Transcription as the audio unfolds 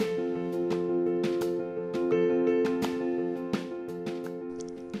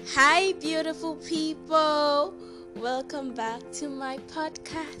Hi, beautiful people. Welcome back to my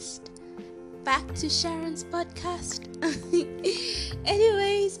podcast. Back to Sharon's podcast.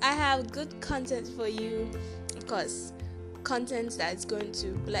 Anyways, I have good content for you. Of course, content that's going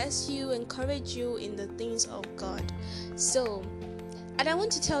to bless you, encourage you in the things of God. And I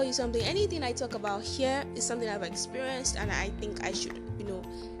want to tell you something. Anything I talk about here is something I've experienced, and I think I should,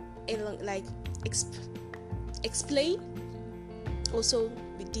 explain also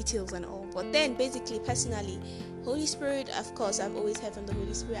with details and all. But then basically, personally, Holy Spirit, of course, I've always heard from the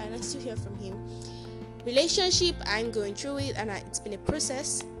Holy Spirit and I still hear from Him. Relationship, I'm going through it and it's been a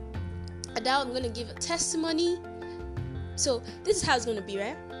process. And now I'm going to give a testimony. So this is how it's going to be,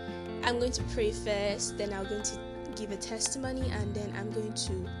 right? I'm going to pray first, then I'm going to give a testimony, and then I'm going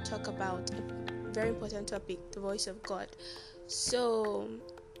to talk about a very important topic, the voice of God. So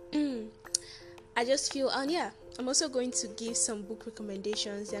I just feel, I'm also going to give some book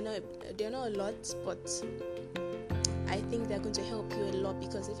recommendations. They're not a lot, but I think they're going to help you a lot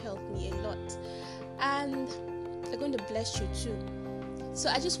because they've helped me a lot, and they're going to bless you too. So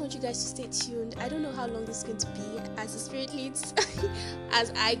I just want you guys to stay tuned. I don't know how long this is going to be as the Spirit leads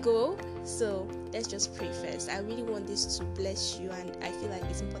as I go. So let's just pray first. I really want this to bless you, and I feel like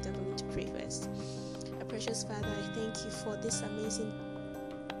it's important for me to pray first. Our precious Father, I thank you for this amazing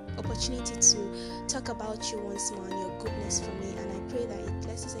opportunity to talk about you once more and your goodness for me, and I pray that it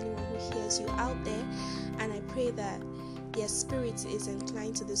blesses anyone who hears you out there, and I pray that their spirit is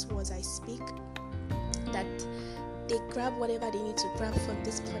inclined to these words I speak, that they grab whatever they need to grab from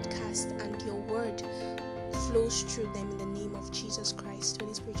this podcast, and your word flows through them in the name of Jesus Christ.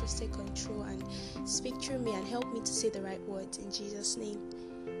 Holy Spirit, just take control and speak through me and help me to say the right words in Jesus' name.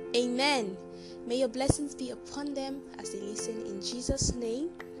 Amen. May your blessings be upon them as they listen in Jesus'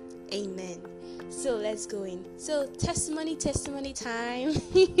 name. Amen. So let's go in. So testimony time.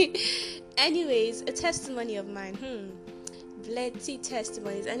 Anyways, a testimony of mine. Plenty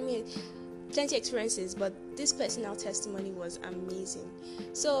testimonies. Plenty experiences, but this personal testimony was amazing.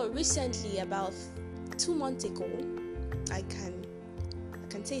 So recently, about 2 months ago, I can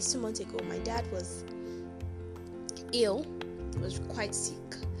say it's 2 months ago, my dad was ill, was quite sick.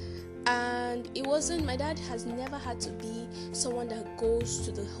 And my dad has never had to be someone that goes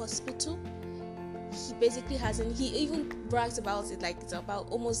to the hospital. He basically hasn't. He even brags about it, like it's about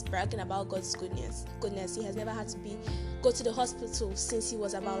almost bragging about God's goodness. He has never had to go to the hospital since he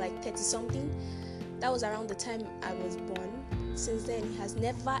was about 30 something. That was around the time I was born. Since then, he has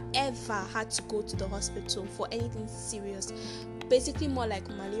never ever had to go to the hospital for anything serious. Basically, more like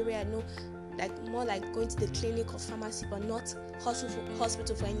malaria, more like going to the clinic or pharmacy, but not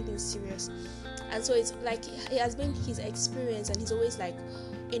hospital for anything serious. And so it's like it has been his experience, and he's always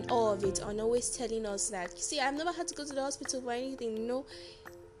in awe of it, and always telling us that, see, I've never had to go to the hospital for anything.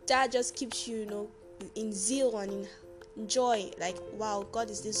 That just keeps you, in zeal and in joy. Wow,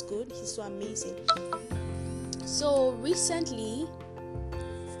 God is this good. He's so amazing. So recently,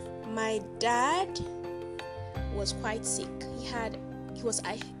 my dad was quite sick.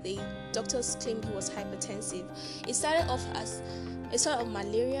 The doctors claimed he was hypertensive. It started off as a sort of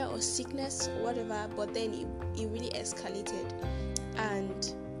malaria or sickness or whatever, but then it really escalated,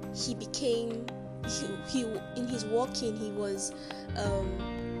 and he in his walking, he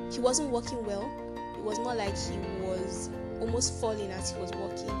wasn't walking well. It was more like he was almost falling as he was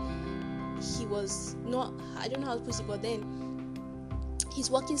walking. He was not, I don't know how to put it, but then his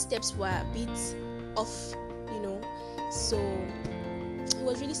walking steps were a bit off, so he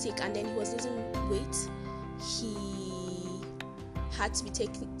was really sick, and then he was losing weight. He had to be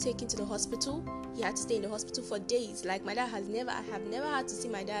taken to the hospital. He had to stay in the hospital for days. I have never had to see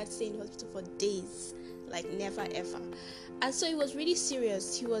my dad stay in the hospital for days. Never ever. And so it was really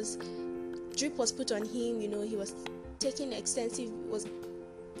serious. Drip was put on him, he was taking the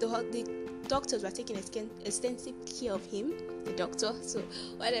doctors were taking extensive care of him, the doctor, so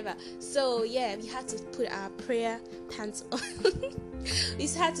whatever. So yeah, we had to put our prayer pants on. We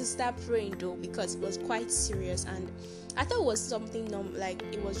had to start praying though, because it was quite serious, and I thought it was something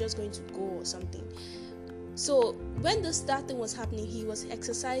it was just going to go or something. So when that thing was happening, he was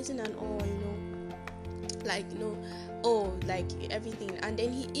exercising and all, everything. And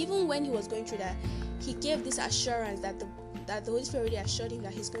then even when he was going through that, he gave this assurance that the Holy Spirit already assured him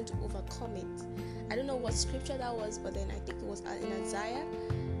that he's going to overcome it. I don't know what scripture that was, but then I think it was in Isaiah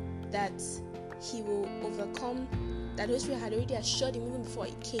that he will overcome. That the Holy Spirit had already assured him even before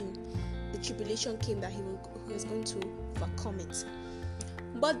it came, the tribulation came, that he was going to overcome it.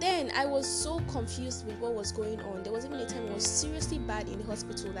 But then I was so confused with what was going on. There was even a time he was seriously bad in the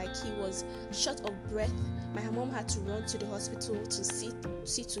hospital, like he was short of breath. My mom had to run to the hospital to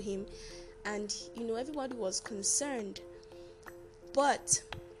see to him, and everybody was concerned. But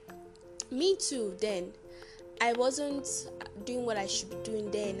me too, then I wasn't doing what I should be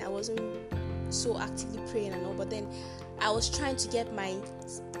doing then. I wasn't so actively praying and all, but then I was trying to get my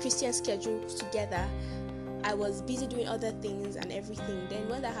Christian schedule together. I was busy doing other things and everything. Then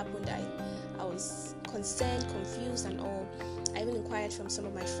when that happened, I was concerned, confused and all. I even inquired from some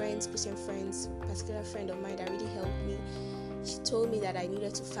of my friends, Christian friends, a particular friend of mine that really helped me. She told me that I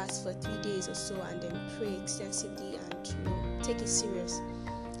needed to fast for 3 days or so and then pray extensively and take it serious.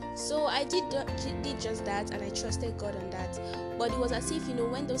 So I did just that, and I trusted God on that. But it was as if,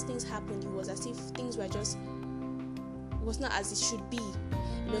 when those things happened, it was as if things were just, it was not as it should be.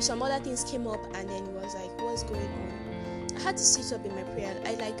 Some other things came up, and then it was like, what's going on? I had to sit up in my prayer.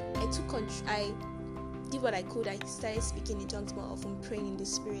 I took control. I did what I could. I started speaking in tongues more often, praying in the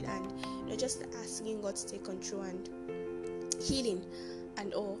spirit, and just asking God to take control and healing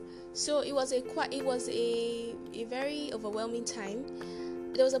and all. So it was a very overwhelming time.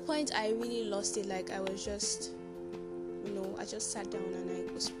 There was a point I really lost it. Like I was just, I just sat down and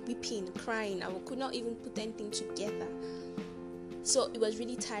I was weeping, crying. I could not even put anything together. So it was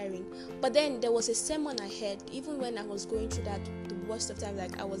really tiring. But then there was a sermon I heard, even when I was going through that, the worst of times,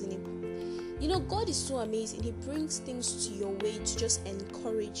 like I was in a, God is so amazing. He brings things to your way to just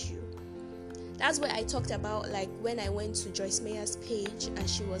encourage you. That's where I talked about, like, when I went to Joyce Meyer's page and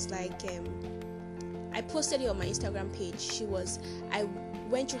she was like, I posted it on my Instagram page. I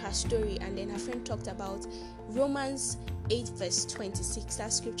went through her story, and then her friend talked about Romans 8 verse 26.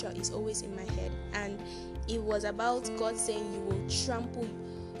 That scripture is always in my head, and it was about God saying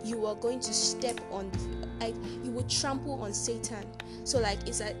you are going to step on, like, you will trample on Satan. So like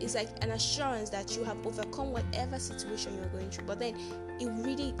it's like an assurance that you have overcome whatever situation you're going through. But then it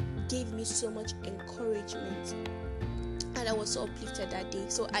really gave me so much encouragement, and I was so uplifted that day.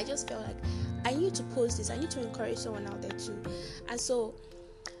 So I just felt like I need to post this. I need to encourage someone out there too. And so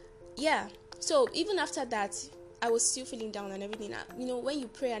so even after that, I was still feeling down and everything. When you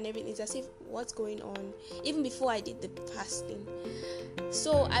pray and everything, it's as if, what's going on? Even before I did the fasting.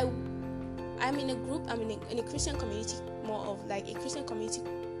 So I'm in a group. I'm in a Christian community, more of like a Christian community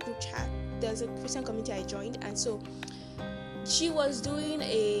group chat. There's a Christian community I joined, and so she was doing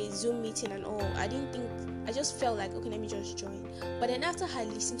a Zoom meeting and all. I just felt like, okay, let me just join. But then after I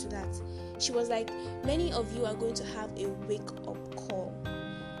listened to that, she was like, many of you are going to have a wake-up call.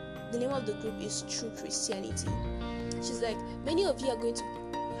 The name of the group is True Christianity. She's like, many of you are going to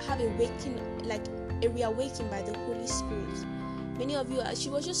have a reawakening by the Holy Spirit. Many of you, she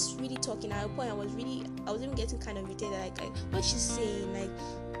was just really talking. At a point, I was even getting kind of irritated, like what she's saying, like,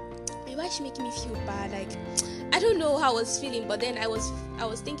 why is she making me feel bad? Like, I don't know how I was feeling, but then I was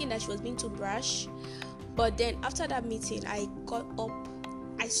thinking that she was being too brash. But then after that meeting, I got up,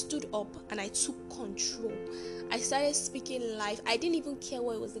 I stood up, and I took control. I started speaking life. I didn't even care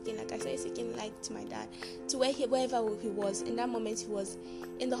what it was looking like. I started speaking life to my dad, to wherever he was. In that moment, he was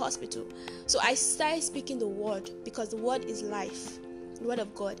in the hospital. So I started speaking the word, because the word is life, the word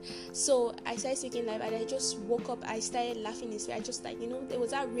of God. So I started speaking life, and I just woke up. I started laughing. I just there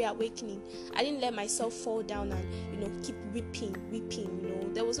was that reawakening. I didn't let myself fall down and keep weeping.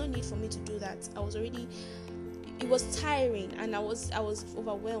 There was no need for me to do that. It was tiring, and I was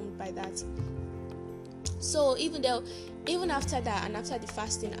overwhelmed by that. So even after that, and after the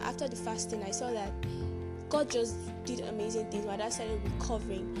fasting, I saw that God just did amazing things. My dad started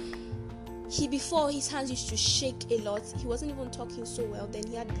recovering. Before, his hands used to shake a lot. He wasn't even talking so well. Then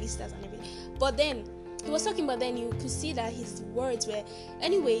he had blisters and everything. But then he was talking, but then you could see that his words were,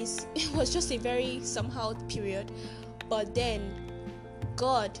 anyways, it was just a very somehow period. But then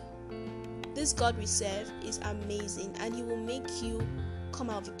this God we serve is amazing, and he will make you come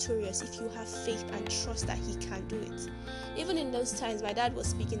out victorious if you have faith and trust that he can do it. Even in those times, my dad was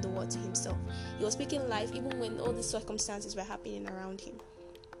speaking the word to himself. He was speaking life, even when all the circumstances were happening around him.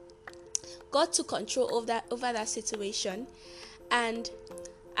 God took control over that situation, and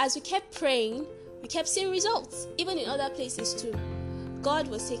as we kept praying, we kept seeing results, even in other places too. God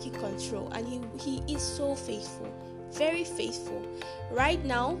was taking control, and he is so faithful, very faithful. Right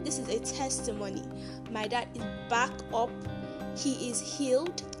now, this is a testimony. My dad is back up. He is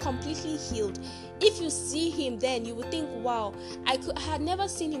healed, completely healed. If you see him, then you would think, wow, I had never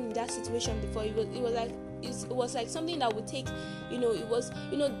seen him in that situation before. It was like something that would take,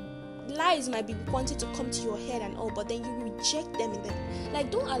 lies might be wanting to come to your head and all, but then you reject them in them.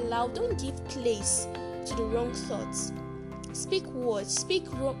 Like, don't give place to the wrong thoughts. Speak words. Speak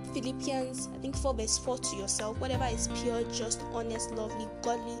Philippians, I think 4 verse 4 to yourself. Whatever is pure, just, honest, lovely,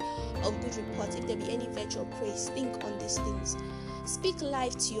 godly, of good report. If there be any virtue or praise, think on these things. Speak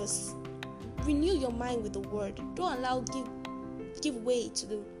life to yourself. Renew your mind with the word. Don't allow give way to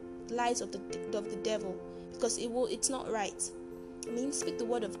the lies of the devil, because it's not right. Speak the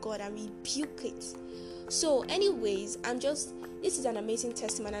word of God and rebuke it. So anyways, this is an amazing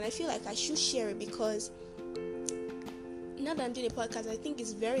testimony, and I feel like I should share it, because now that I'm doing a podcast, I think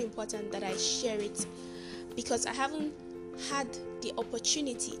it's very important that I share it, because I haven't had the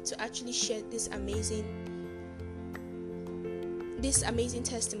opportunity to actually share this amazing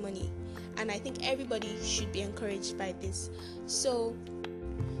testimony, and I think everybody should be encouraged by this. So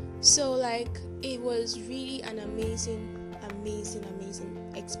like, it was really an amazing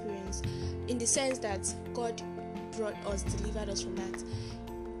experience, in the sense that God delivered us from that.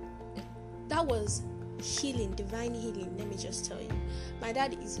 That was healing, divine healing. Let me just tell you, my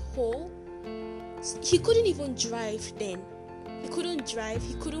dad is whole. He couldn't even drive then. He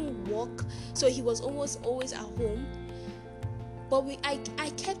couldn't walk, so he was almost always at home. But I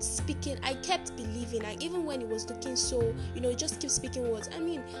kept speaking, I kept believing, even when he was looking so, just keep speaking words.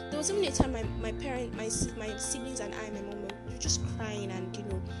 There was even a time my siblings and my mom were just crying, and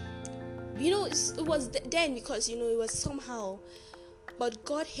it was then, because it was somehow, but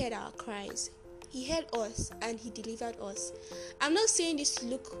God heard our cries. He heard us and He delivered us. I'm not saying this to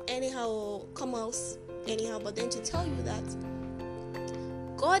look anyhow or come out anyhow, but then to tell you that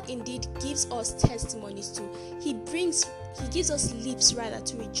God indeed gives us testimonies too. He gives us lips rather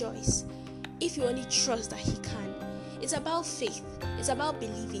to rejoice, if you only trust that He can. It's about faith. It's about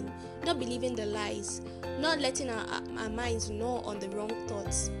believing, not believing the lies, not letting our minds gnaw on the wrong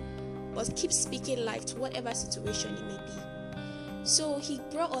thoughts, but keep speaking life to whatever situation it may be. So He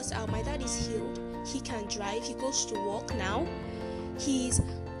brought us out. My dad is healed. He can drive. He goes to work now. He's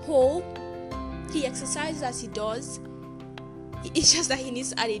whole. He exercises as he does. It's just that he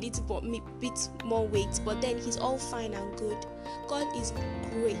needs to add a little bit more weight, but then he's all fine and good. God is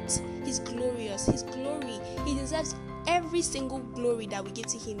great. He's glorious. His glory, He deserves every single glory that we give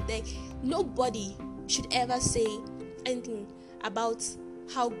to Him. Nobody should ever say anything about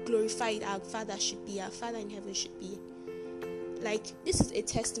how glorified our Father should be, our Father in heaven should be. Like, this is a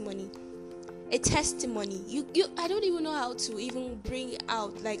testimony. I don't even know how to even bring it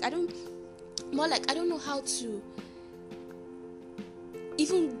out. I don't know how to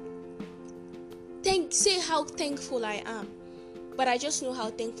even say how thankful I am. But I just know how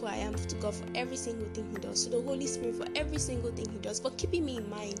thankful I am to God for every single thing He does, to the Holy Spirit for every single thing He does, for keeping me in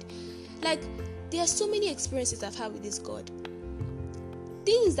mind. There are so many experiences I've had with this God.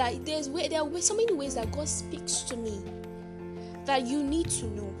 Things that there are so many ways that God speaks to me that you need to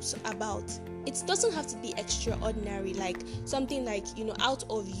know about. It doesn't have to be extraordinary, like something out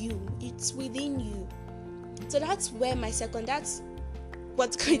of you. It's within you. So that's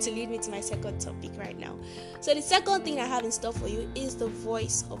what's going to lead me to my second topic right now. So the second thing I have in store for you is the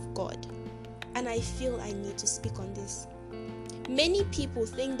voice of God. And I feel I need to speak on this. Many people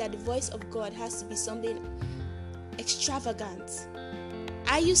think that the voice of God has to be something extravagant.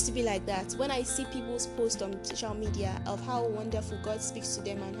 I used to be like that. When I see people's posts on social media of how wonderful God speaks to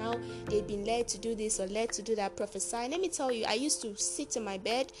them and how they've been led to do this or led to do that, prophesy. Let me tell you, I used to sit in my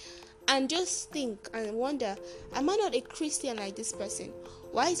bed and just think and wonder, am I not a Christian like this person?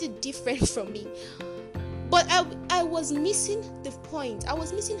 Why is it different from me? But I was missing the point. I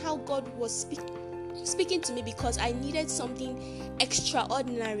was missing how God was speaking to me, because I needed something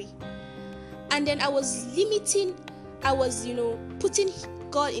extraordinary. And then I was putting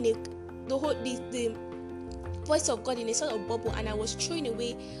God in the voice of God in a sort of bubble, and I was throwing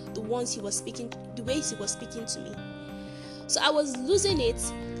away the ways He was speaking to me. So I was losing it,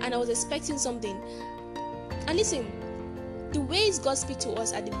 and I was expecting something. And listen, the ways God speaks to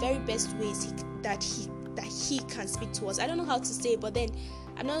us are the very best ways that He can speak to us. I don't know how to say it, but then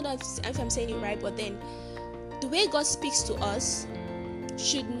I don't know if I'm saying it right, but then the way God speaks to us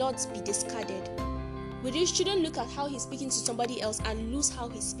should not be discarded. We shouldn't look at how He's speaking to somebody else and lose how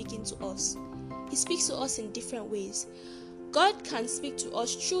He's speaking to us. He speaks to us in different ways. God can speak to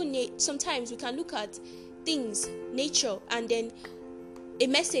us through sometimes we can look at things, nature, and then a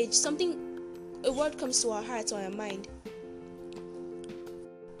message, a word comes to our heart or our mind.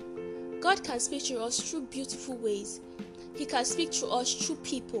 God can speak to us through beautiful ways. He can speak to us through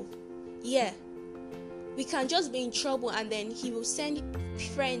people. Yeah. We can just be in trouble, and then He will send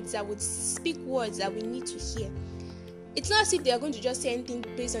friends that would speak words that we need to hear. It's not as if they are going to just say anything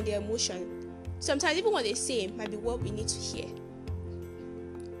based on their emotion. Sometimes even what they say might be what we need to hear.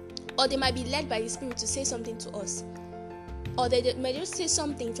 Or they might be led by the Spirit to say something to us. or they might just say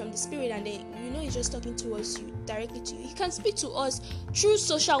something from the Spirit, and then he's just talking towards you, directly to you. He can speak to us through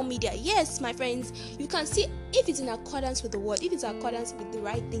social media. Yes, my friends, you can see if it's in accordance with the word, if it's in accordance with the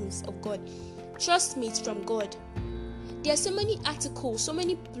right things of God. Trust me, it's from God. There are so many articles, so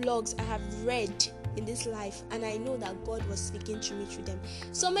many blogs I have read in this life, and I know that God was speaking to me through them.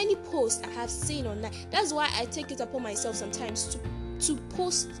 So many posts I have seen online. That's why I take it upon myself sometimes to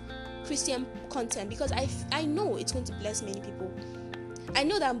post Christian content, because I know it's going to bless many people. I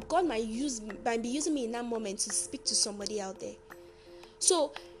know that God might be using me in that moment to speak to somebody out there.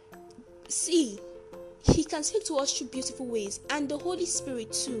 So, see, He can speak to us through beautiful ways, and the Holy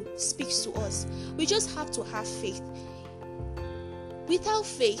Spirit too speaks to us. We just have to have faith. Without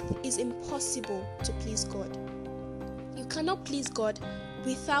faith, it's impossible to please God. You cannot please God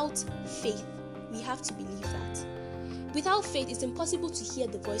without faith. We have to believe that. Without faith, it's impossible to hear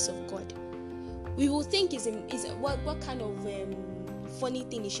the voice of God. We will think what kind of funny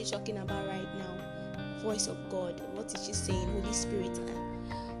thing is she talking about right now? Voice of God. What is she saying? Holy Spirit.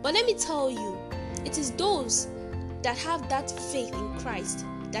 But let me tell you, it is those that have that faith in Christ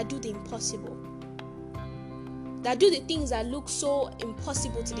that do the impossible. That do the things that look so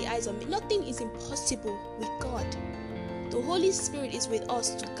impossible to the eyes of me. Nothing is impossible with God. The Holy Spirit is with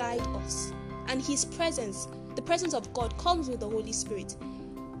us to guide us. And His presence, the presence of God, comes with the Holy Spirit.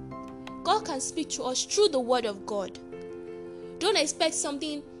 God can speak to us through the word of God. Don't expect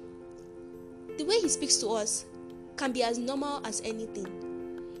something. The way He speaks to us can be as normal as anything.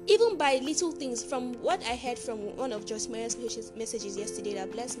 Even by little things. From what I heard from one of Joyce Meyer's messages yesterday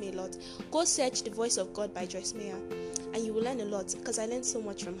that blessed me a lot. Go search The Voice of God by Joyce Meyer, and you will learn a lot, because I learned so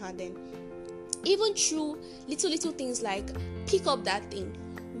much from her then. Even through little things like pick up that thing,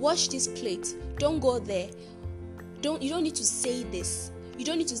 wash this plate, don't go there, you don't need to say this, you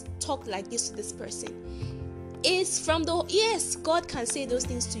don't need to talk like this to this person. It's from yes, God can say those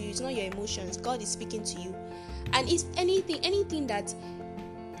things to you. It's not your emotions. God is speaking to you. And it's anything that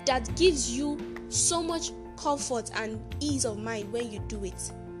gives you so much comfort and ease of mind when you do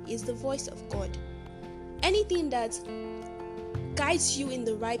it is the voice of God. Anything that guides you in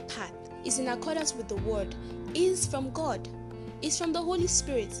the right path, is in accordance with the word, is from God. It's from the Holy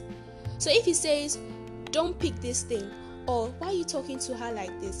Spirit. So if He says, don't pick this thing, or why are you talking to her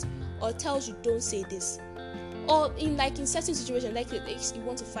like this, or tells you don't say this, or in certain situations, like you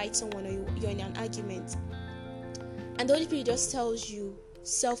want to fight someone, or you're in an argument, and the Holy Spirit just tells you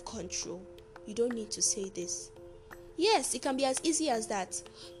self-control, you don't need to say this. Yes, it can be as easy as that.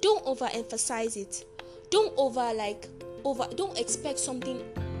 Don't overemphasize it. Don't don't expect something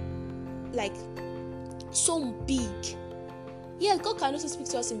like so big. Yeah, God can also speak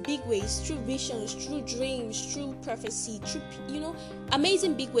to us in big ways, through visions, through dreams, through prophecy, through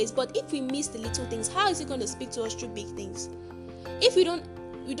amazing big ways. But if we miss the little things, how is He going to speak to us through big things? If we don't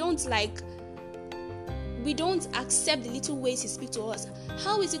accept the little ways He speaks to us,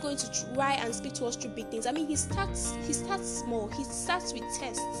 how is He going to try and speak to us through big things? I mean, He starts small. He starts with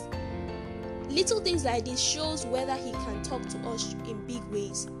tests. Little things like this shows whether He can talk to us in big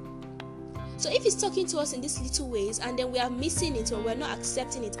ways. So if He's talking to us in these little ways, and then we are missing it, or we're not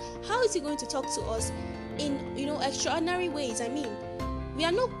accepting it, how is He going to talk to us in extraordinary ways? I mean, we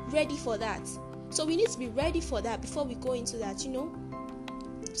are not ready for that. So we need to be ready for that before we go into that.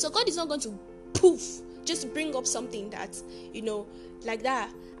 So God is not going to just bring up something that like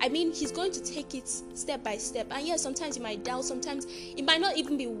that. I mean, He's going to take it step by step. And yes, sometimes you might doubt, sometimes it might not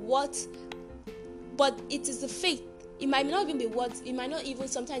even be but it is the faith. It might not even be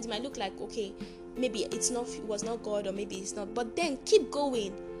sometimes it might look like, okay, maybe it was not God, or maybe it's not. But then keep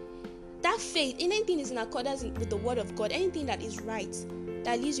going. That faith, anything is in accordance with the word of God, anything that is right,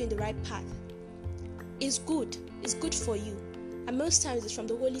 that leads you in the right path, is good. It's good for you. And most times it's from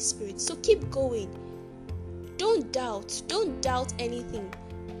the Holy Spirit. So keep going. Don't doubt anything.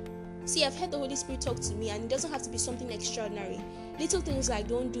 See, I've heard the Holy Spirit talk to me, and it doesn't have to be something extraordinary. Little things like,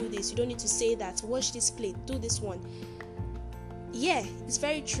 don't do this, you don't need to say that, wash this plate, do this one. Yeah, it's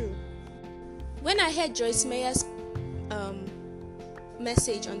very true. When I heard Joyce Meyer's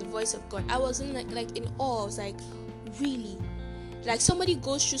message on The Voice of God, I was in awe. I was like, really? Like somebody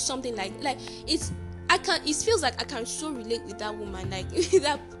goes through something like it feels like I can so relate with that woman, like with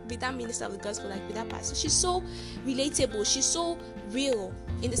that minister of the gospel, like with that pastor. She's so relatable, she's so real,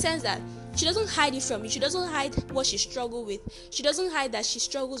 in the sense that she doesn't hide it from you. She doesn't hide what she struggled with. She doesn't hide that she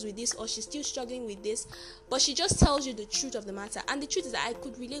struggles with this, or she's still struggling with this, but she just tells you the truth of the matter. And the truth is that I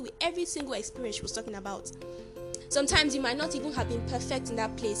could relate with every single experience she was talking about. Sometimes you might not even have been perfect in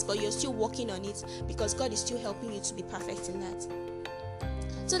that place, but you're still working on it, because God is still helping you to be perfect in that.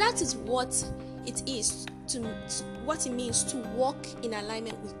 So that is what it is what it means to walk in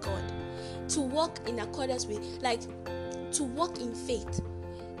alignment with God, to walk in accordance with, like, to walk in faith.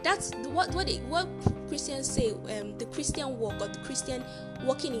 That's what Christians say, the Christian walk, or the Christian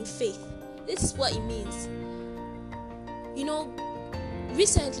walking in faith. This is what it means.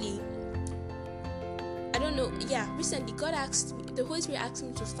 Recently, God asked me, the Holy Spirit asked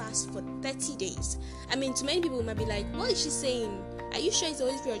me to fast for 30 days. I mean, to many people might be like, what is she saying? Are you sure it's the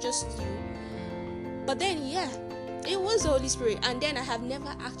Holy Spirit or just you? But then, it was the Holy Spirit. And then I have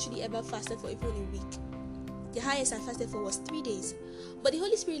never actually ever fasted for even a week. The highest I fasted for was 3 days. But the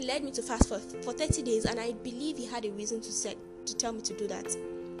Holy Spirit led me to fast for 30 days, and I believe He had a reason to tell me to do that.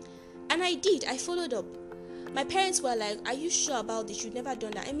 And I did. I followed up. My parents were like, are you sure about this? You've never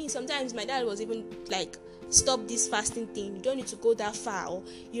done that. I mean, sometimes my dad was even like, stop this fasting thing. You don't need to go that far, or,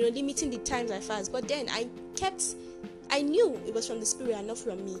 limiting the times I fast. But then I knew it was from the Spirit and not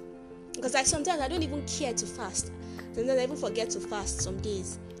from me. Because sometimes I don't even care to fast. Sometimes I even forget to fast some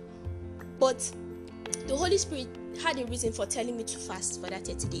days. But the Holy Spirit had a reason for telling me to fast for that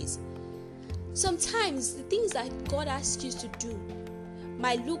 30 days. Sometimes the things that God asks you to do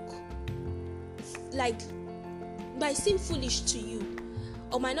might seem foolish to you,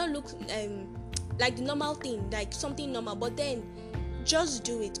 or might not look like the normal thing, like something normal, but then just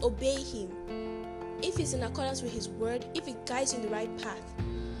do it. Obey Him. If it's in accordance with His word, if it guides you in the right path.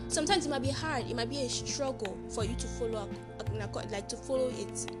 Sometimes it might be hard, it might be a struggle for you to follow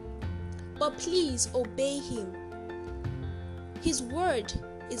it. But please obey Him. His word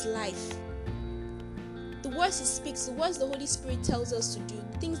is life. The words He speaks, the words the Holy Spirit tells us to do,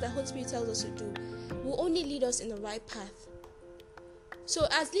 the things that Holy Spirit tells us to do, will only lead us in the right path. So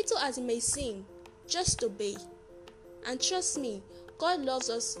as little as it may seem, just obey. And trust me, God loves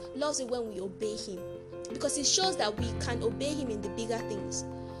it when we obey Him, because it shows that we can obey Him in the bigger things.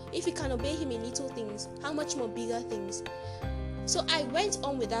 If we can obey Him in little things, how much more bigger things? So I went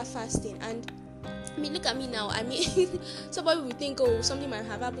on with that fasting, and look at me now. Somebody will think, oh, something might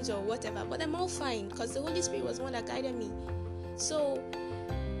have happened or whatever, but I'm all fine because the Holy Spirit was the one that guided me. So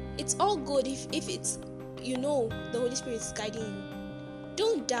it's all good if it's, the Holy Spirit is guiding you.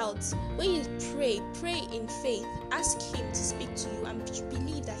 Don't doubt. When you pray in faith. Ask Him to speak to you, and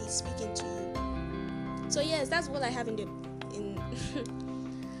believe that He's speaking to you. So yes, that's what I have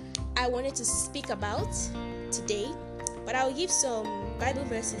I wanted to speak about today. But I'll give some Bible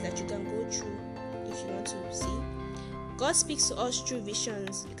verses that you can go through if you want to see. God speaks to us through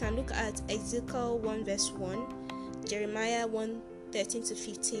visions. You can look at Ezekiel 1 verse 1, Jeremiah 1 13 to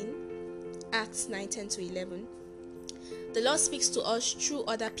 15, Acts 9 10 to 11. The Lord speaks to us through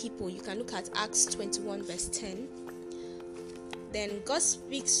other people. You can look at Acts 21 verse 10. Then God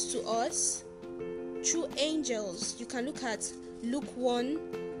speaks to us through angels. You can look at Luke 1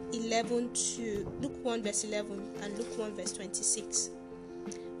 verse 11 and Luke 1 verse 26.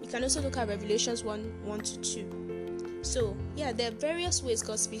 You can also look at Revelations 1 to 2. So there are various ways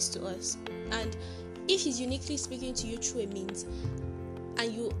God speaks to us, and if He's uniquely speaking to you through a means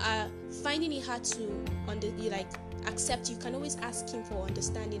and you are finding it hard to accept, you can always ask Him for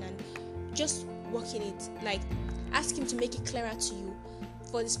understanding and just walk in it. Ask Him to make it clearer to you,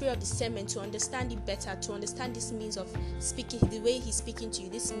 for the spirit of discernment, to understand it better, to understand this means of speaking, the way He's speaking to you.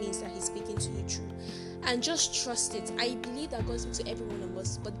 This means that He's speaking to you through, and just trust it. I believe that God speaks to every one of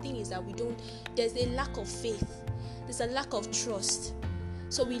us, but the thing is that there's a lack of faith, there's a lack of trust,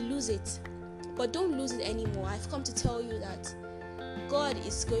 so we lose it. But don't lose it anymore. I've come to tell you that God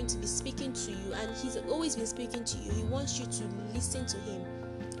is going to be speaking to you, and He's always been speaking to you. He wants you to listen to Him.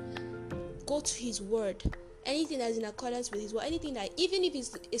 Go to His word. Anything that is in accordance with His word, anything that, even if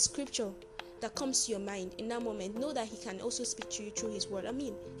it's a scripture that comes to your mind in that moment, know that He can also speak to you through His word.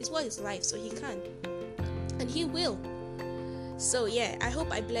 His word is life, so He can, and He will. So I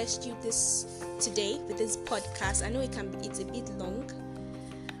hope I blessed you today with this podcast. I know it's a bit long.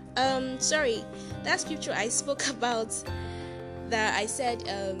 That scripture I spoke about, that I said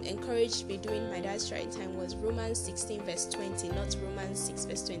encouraged me during my dad's trying time, was Romans 16 verse 20, not Romans 6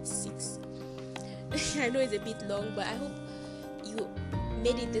 verse 26. I know it's a bit long, but I hope you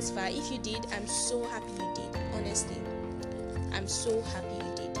made it this far. If you did, I'm so happy you did. Honestly, I'm so happy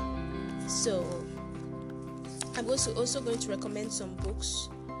you did. So I'm also going to recommend some books.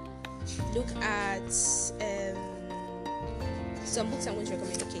 Look at some books I'm going to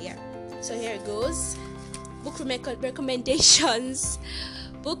recommend. So here it goes. Book recommendations.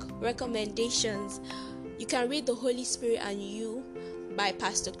 Book recommendations. You can read The Holy Spirit and You by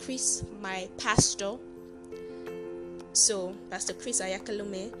Pastor Chris, my pastor. So Pastor Chris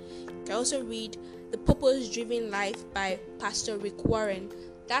Ayakalome. You can also read The Purpose Driven Life by Pastor Rick Warren.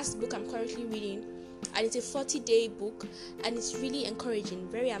 That's the book I'm currently reading. and it's a 40-day book, and it's really encouraging,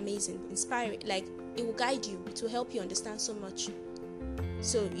 very amazing, inspiring. Like, it will guide you, it will help you understand so much.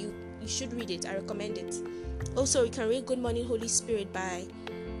 So you should read it. I recommend it. Also, you can read Good Morning Holy Spirit by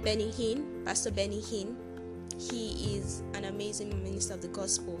Benny Hinn, Pastor Benny Hinn. He is an amazing minister of the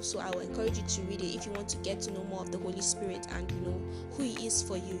gospel, so I will encourage you to read it if you want to get to know more of the Holy Spirit and who he is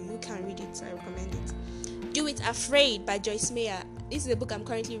for you. You can read it. I recommend it. Do It Afraid by Joyce Meyer. This is the book I'm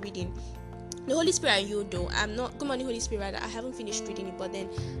currently reading. The Holy Spirit and You, though, I'm not Good Morning Holy Spirit, I haven't finished reading it, but then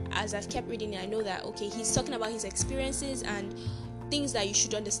as I've kept reading it, I know that he's talking about his experiences and things that you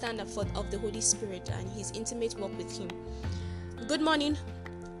should understand of the Holy Spirit and his intimate walk with him. Do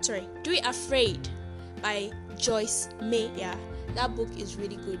It Afraid by Joyce Meyer. That book is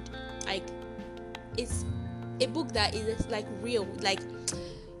really good. Like, it's a book that is like real. Like,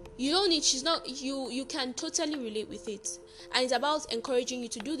 you can totally relate with it, and it's about encouraging you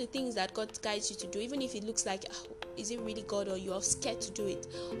to do the things that God guides you to do, even if it looks like, is it really God, or you are scared to do it,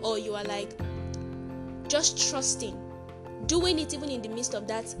 or you are like just trusting, doing it even in the midst of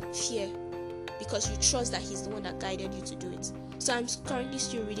that fear, because you trust that he's the one that guided you to do it. So I'm currently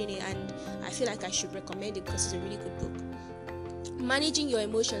still reading it, and I feel like I should recommend it because it's a really good book. Managing Your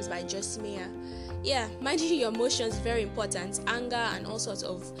Emotions by Joyce Meyer. Yeah, managing your emotions is very important. Anger and all sorts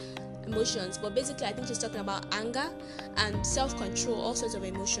of emotions, but basically I think she's talking about anger and self-control, all sorts of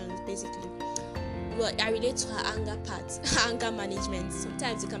emotions basically. Well, I relate to her anger part, anger management.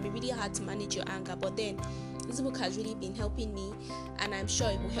 Sometimes it can be really hard to manage your anger, but then this book has really been helping me, and I'm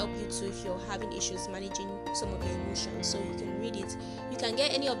sure it will help you too if you're having issues managing some of your emotions. So you can read it. You can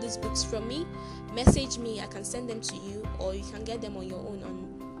get any of these books from me. Message me, I can send them to you, or you can get them on your own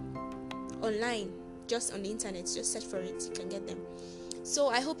online, just on the internet. Just search for it, you can get them. So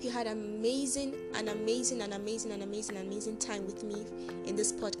I hope you had amazing time with me in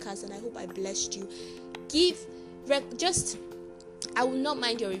this podcast, and I hope I blessed you. I will not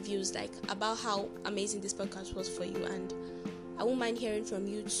mind your reviews, like about how amazing this podcast was for you, and I won't mind hearing from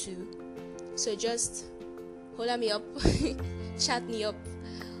you too. So just holler me up, chat me up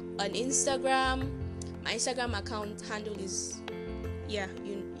on Instagram. My Instagram account handle is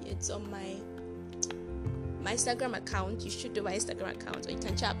it's on my Instagram account. You should do my Instagram account, or you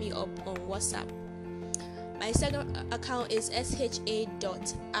can chat me up on WhatsApp. My Instagram account is sha.r.o.n_.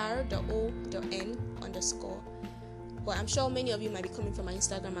 But I'm sure many of you might be coming from my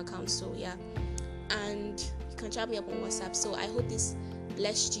Instagram account, so yeah. And you can chat me up on WhatsApp. So I hope this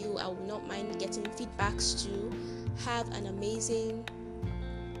blessed you. I will not mind getting feedbacks too. Have an amazing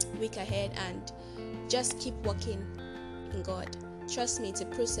week ahead, and just keep walking in God. Trust me, it's a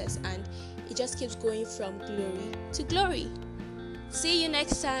process, and it just keeps going from glory to glory. See you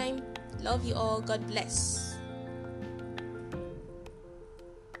next time. Love you all. God bless.